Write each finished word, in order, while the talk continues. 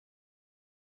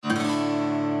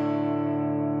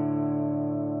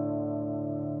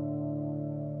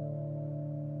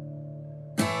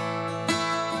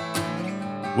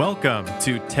Welcome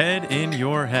to TED in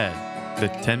Your Head, the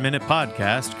 10-minute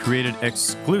podcast created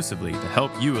exclusively to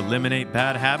help you eliminate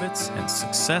bad habits and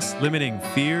success-limiting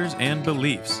fears and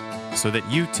beliefs so that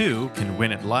you too can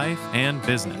win at life and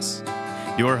business.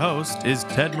 Your host is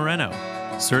Ted Moreno,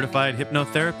 certified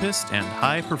hypnotherapist and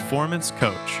high-performance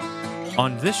coach.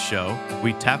 On this show,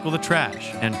 we tackle the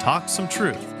trash and talk some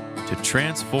truth to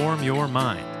transform your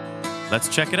mind. Let's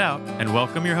check it out and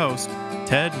welcome your host,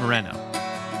 Ted Moreno.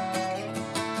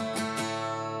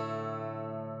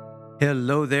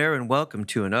 Hello there, and welcome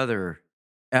to another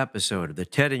episode of the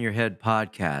TED in Your Head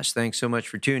podcast. Thanks so much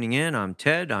for tuning in. I'm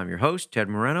Ted. I'm your host, Ted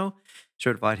Moreno,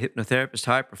 certified hypnotherapist,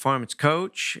 high performance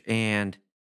coach, and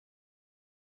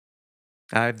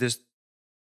I have this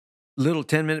little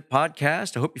 10-minute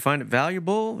podcast. I hope you find it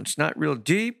valuable. It's not real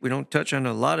deep. We don't touch on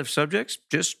a lot of subjects,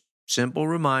 just simple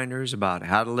reminders about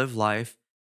how to live life.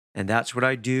 And that's what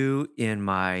I do in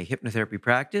my hypnotherapy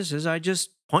practice is I just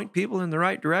point people in the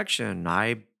right direction.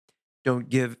 I don't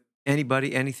give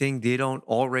anybody anything they don't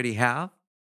already have.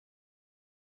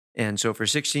 And so for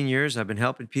 16 years, I've been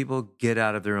helping people get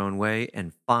out of their own way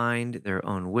and find their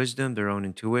own wisdom, their own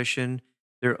intuition,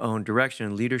 their own direction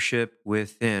and leadership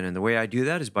within. And the way I do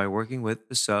that is by working with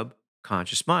the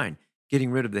subconscious mind, getting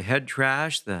rid of the head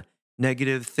trash, the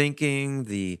negative thinking,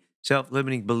 the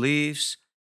self-limiting beliefs,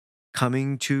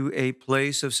 coming to a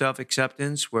place of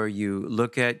self-acceptance where you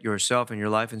look at yourself and your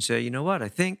life and say, you know what, I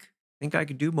think I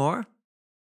could do more.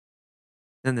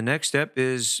 Then the next step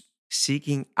is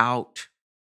seeking out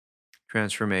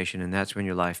transformation, and that's when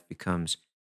your life becomes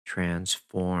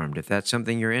transformed. If that's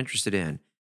something you're interested in,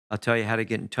 I'll tell you how to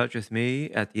get in touch with me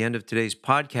at the end of today's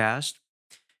podcast.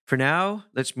 For now,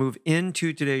 let's move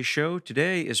into today's show.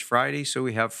 Today is Friday, so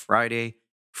we have Friday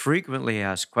Frequently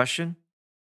Asked Question.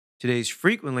 Today's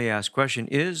frequently asked question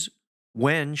is,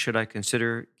 when should I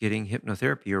consider getting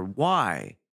hypnotherapy, or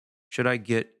why should I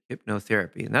get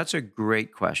hypnotherapy? And that's a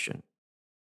great question.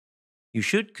 You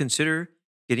should consider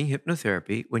getting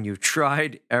hypnotherapy when you've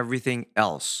tried everything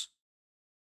else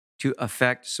to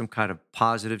affect some kind of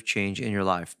positive change in your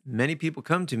life. Many people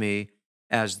come to me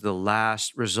as the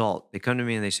last result. They come to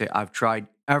me and they say, I've tried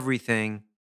everything.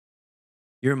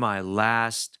 You're my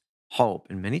last hope.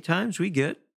 And many times we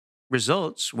get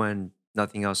results when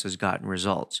nothing else has gotten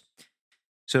results.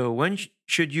 So when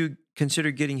should you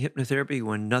consider getting hypnotherapy?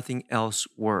 When nothing else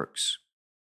works.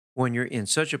 When you're in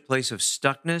such a place of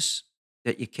stuckness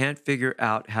that you can't figure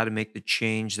out how to make the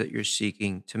change that you're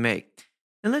seeking to make.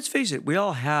 And let's face it, we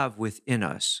all have within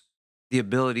us the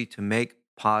ability to make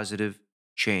positive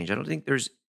change. I don't think there's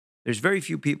very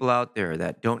few people out there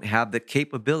that don't have the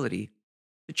capability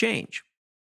to change.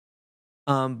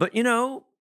 But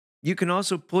you can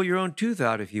also pull your own tooth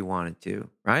out if you wanted to,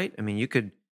 right? I mean, you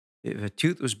could, if a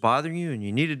tooth was bothering you and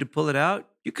you needed to pull it out,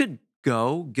 you could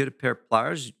go get a pair of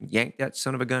pliers, yank that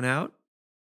son of a gun out.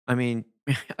 I mean,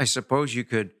 I suppose you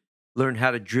could learn how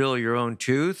to drill your own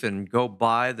tooth and go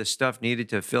buy the stuff needed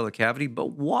to fill a cavity,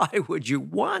 but why would you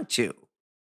want to,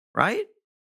 right?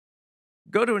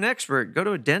 Go to an expert, go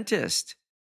to a dentist.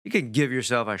 You can give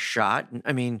yourself a shot.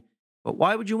 I mean, but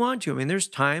why would you want to? I mean, there's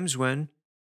times when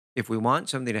if we want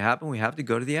something to happen, we have to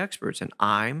go to the experts. And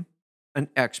I'm an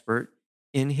expert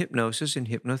in hypnosis and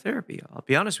hypnotherapy. I'll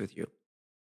be honest with you.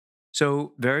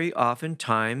 So very often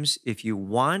times, if you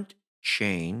want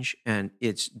change and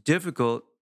it's difficult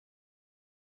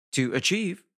to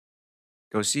achieve,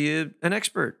 go see an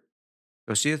expert,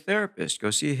 go see a therapist,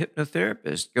 go see a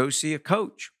hypnotherapist, go see a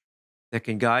coach that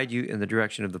can guide you in the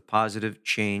direction of the positive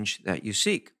change that you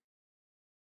seek.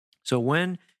 So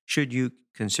when should you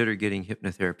consider getting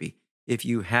hypnotherapy? If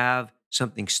you have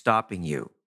something stopping you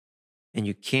and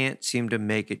you can't seem to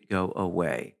make it go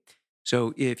away.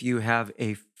 So if you have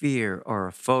a fear or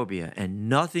a phobia and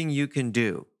nothing you can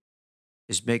do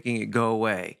is making it go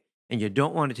away, and you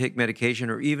don't want to take medication,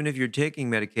 or even if you're taking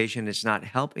medication, it's not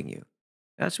helping you,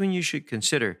 that's when you should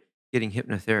consider getting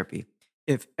hypnotherapy.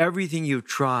 If everything you've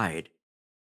tried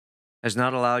has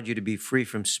not allowed you to be free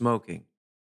from smoking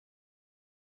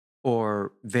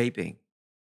or vaping,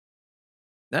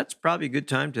 that's probably a good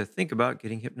time to think about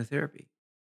getting hypnotherapy.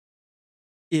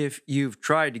 If you've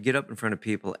tried to get up in front of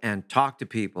people and talk to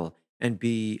people and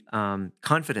be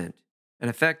confident and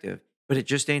effective, but it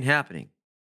just ain't happening,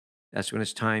 that's when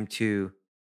it's time to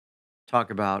talk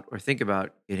about or think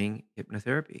about getting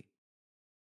hypnotherapy.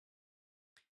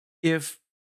 If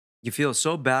you feel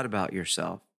so bad about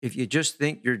yourself, if you just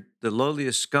think you're the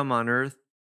lowliest scum on earth,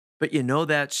 but you know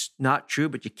that's not true,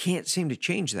 but you can't seem to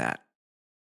change that,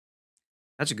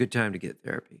 that's a good time to get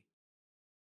therapy.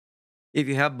 If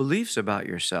you have beliefs about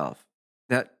yourself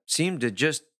that seem to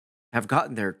just have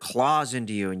gotten their claws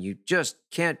into you and you just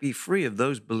can't be free of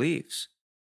those beliefs.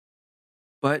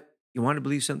 But you want to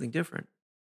believe something different.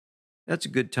 That's a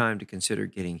good time to consider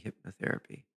getting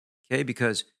hypnotherapy. Okay,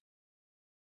 because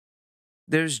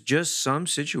there's just some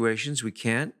situations we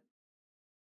can't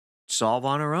solve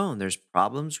on our own. There's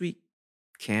problems we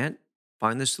can't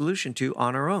find the solution to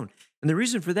on our own. And the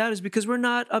reason for that is because we're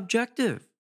not objective.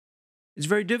 It's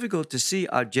very difficult to see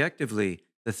objectively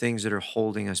the things that are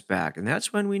holding us back. And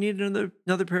that's when we need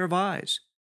another pair of eyes,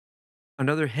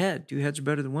 another head. Two heads are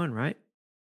better than one, right?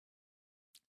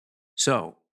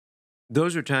 So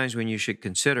those are times when you should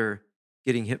consider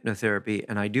getting hypnotherapy.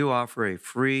 And I do offer a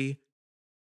free,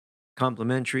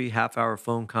 complimentary half-hour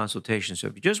phone consultation. So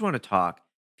if you just want to talk,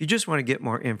 if you just want to get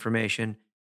more information,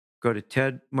 go to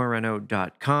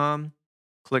tedmoreno.com,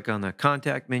 click on the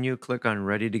contact menu, click on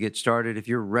ready to get started. If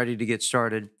you're ready to get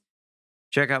started,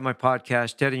 check out my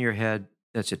podcast, Ted in Your Head.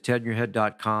 That's at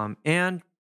tedinyourhead.com, and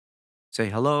say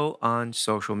hello on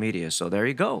social media. So there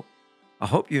you go. I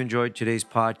hope you enjoyed today's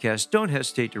podcast. Don't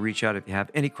hesitate to reach out if you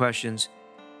have any questions.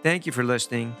 Thank you for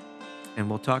listening, and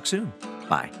we'll talk soon.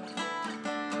 Bye.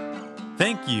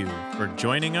 Thank you for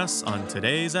joining us on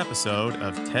today's episode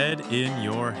of TED in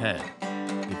Your Head.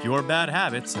 If your bad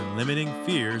habits and limiting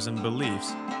fears and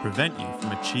beliefs prevent you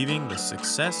from achieving the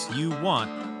success you want,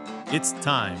 it's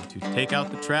time to take out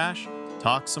the trash,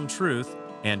 talk some truth,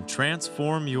 and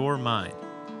transform your mind.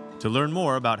 To learn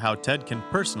more about how TED can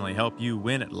personally help you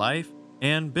win at life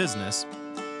and business,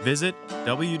 visit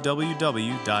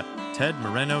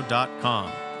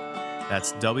www.tedmoreno.com.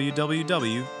 That's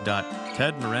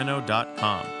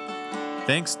www.tedmoreno.com.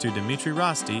 Thanks to Dimitri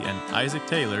Rosti and Isaac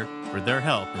Taylor for their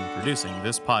help in producing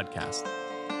this podcast.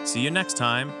 See you next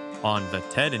time on the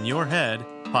TED in Your Head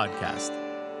podcast.